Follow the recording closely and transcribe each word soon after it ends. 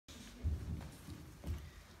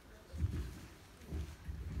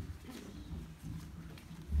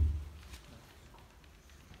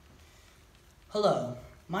Hello,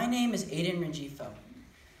 my name is Aiden Rengifo,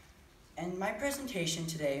 and my presentation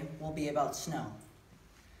today will be about snow.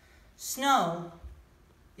 Snow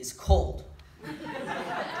is cold.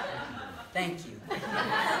 Thank you.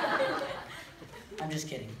 I'm just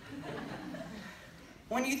kidding.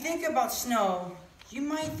 When you think about snow, you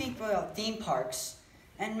might think about theme parks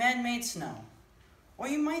and man-made snow. Or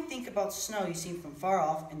you might think about snow you see from far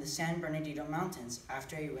off in the San Bernardino Mountains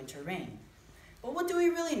after a winter rain. But what do we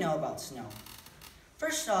really know about snow?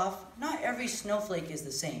 First off, not every snowflake is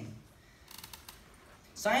the same.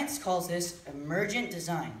 Science calls this emergent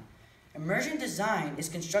design. Emergent design is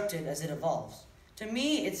constructed as it evolves. To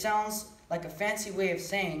me, it sounds like a fancy way of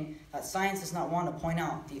saying that science does not want to point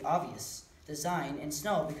out the obvious design in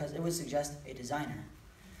snow because it would suggest a designer.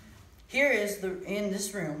 In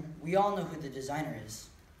this room, we all know who the designer is.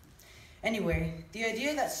 Anyway, the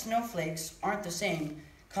idea that snowflakes aren't the same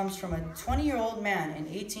comes from a 20-year-old man in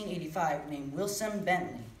 1885 named Wilson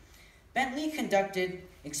Bentley. Bentley conducted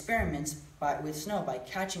experiments with snow by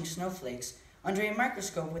catching snowflakes under a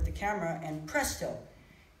microscope with the camera, and presto,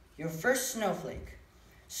 your first snowflake.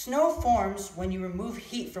 Snow forms when you remove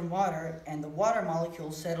heat from water and the water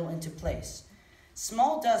molecules settle into place.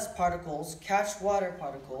 Small dust particles catch water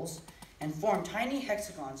particles and form tiny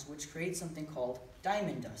hexagons which create something called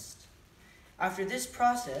diamond dust. After this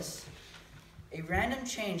process, a random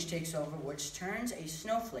change takes over which turns into a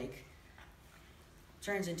snowflake.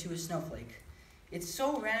 It's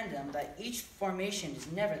so random that each formation is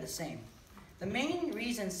never the same. The main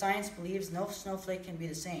reason science believes no snowflake can be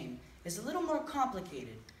the same is a little more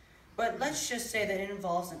complicated, but let's just say that it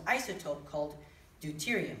involves an isotope called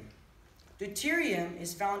deuterium. Deuterium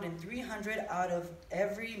is found in 300 out of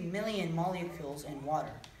every million molecules in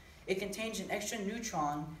water. It contains an extra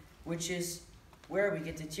neutron, which is where we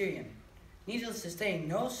get deuterium. Needless to say,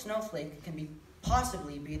 no snowflake can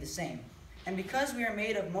possibly be the same. And because we are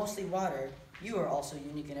made of mostly water, you are also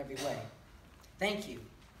unique in every way. Thank you.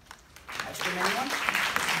 Ice cream, anyone?